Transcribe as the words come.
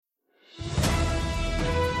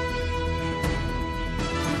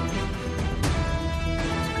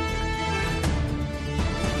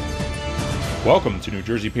Welcome to New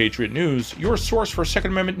Jersey Patriot News, your source for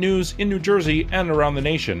Second Amendment news in New Jersey and around the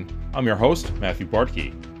nation. I'm your host, Matthew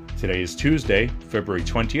Bartkey. Today is Tuesday, February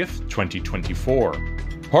 20th, 2024.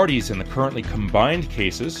 Parties in the currently combined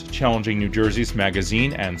cases challenging New Jersey's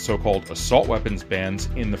magazine and so-called assault weapons bans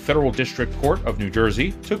in the Federal District Court of New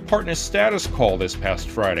Jersey took part in a status call this past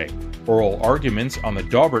Friday. Oral arguments on the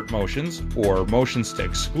Daubert motions, or motions to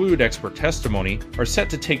exclude expert testimony, are set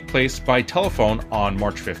to take place by telephone on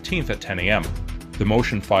March 15th at 10 a.m. The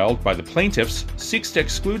motion filed by the plaintiffs seeks to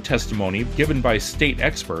exclude testimony given by state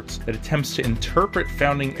experts that attempts to interpret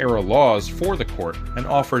founding-era laws for the court and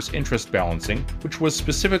offers interest balancing, which was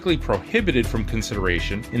specifically prohibited from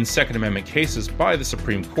consideration in Second Amendment cases by the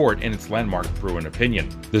Supreme Court in its landmark Bruen opinion.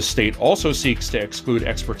 The state also seeks to exclude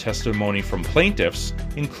expert testimony from plaintiffs,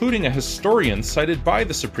 including a historian cited by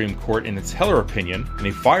the Supreme Court in its Heller opinion and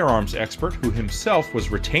a firearms expert who himself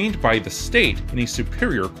was retained by the state in a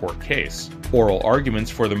Superior Court case. Oral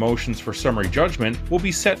arguments for the motions for summary judgment will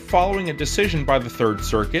be set following a decision by the Third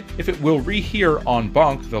Circuit if it will rehear en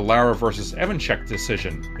banc the Lara v. Evanchik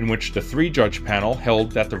decision, in which the three-judge panel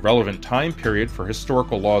held that the relevant time period for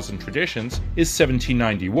historical laws and traditions is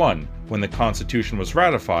 1791, when the Constitution was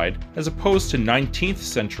ratified, as opposed to 19th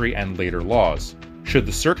century and later laws. Should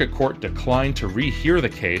the Circuit Court decline to rehear the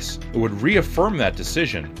case, it would reaffirm that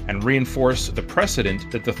decision and reinforce the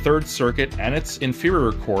precedent that the Third Circuit and its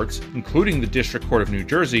inferior courts, including the District Court of New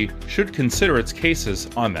Jersey, should consider its cases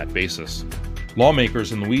on that basis.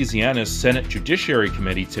 Lawmakers in Louisiana's Senate Judiciary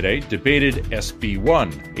Committee today debated SB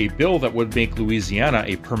 1, a bill that would make Louisiana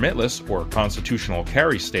a permitless or constitutional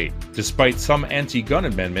carry state. Despite some anti-gun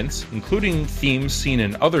amendments, including themes seen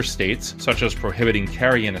in other states, such as prohibiting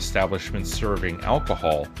carry in establishments serving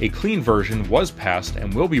alcohol, a clean version was passed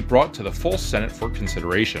and will be brought to the full Senate for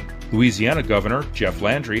consideration. Louisiana Governor Jeff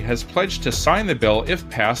Landry has pledged to sign the bill if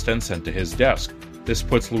passed and sent to his desk. This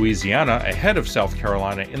puts Louisiana ahead of South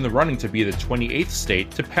Carolina in the running to be the 28th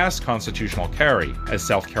state to pass constitutional carry, as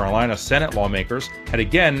South Carolina Senate lawmakers had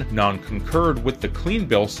again non-concurred with the clean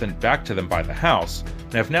bill sent back to them by the House,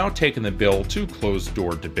 and have now taken the bill to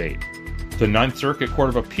closed-door debate. The Ninth Circuit Court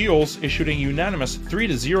of Appeals issued a unanimous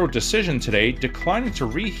 3-0 decision today declining to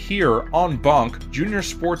rehear en banc Junior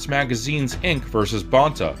Sports Magazines Inc. versus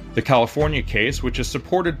Bonta. The California case, which is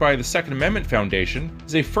supported by the Second Amendment Foundation,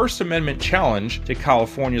 is a First Amendment challenge to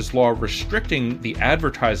California's law restricting the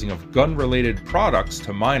advertising of gun-related products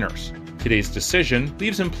to minors. Today's decision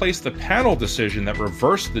leaves in place the panel decision that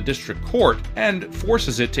reversed the district court and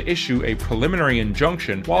forces it to issue a preliminary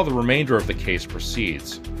injunction while the remainder of the case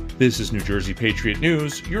proceeds. This is New Jersey Patriot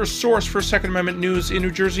News, your source for Second Amendment news in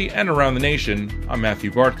New Jersey and around the nation. I'm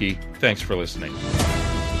Matthew Bartkey. Thanks for listening.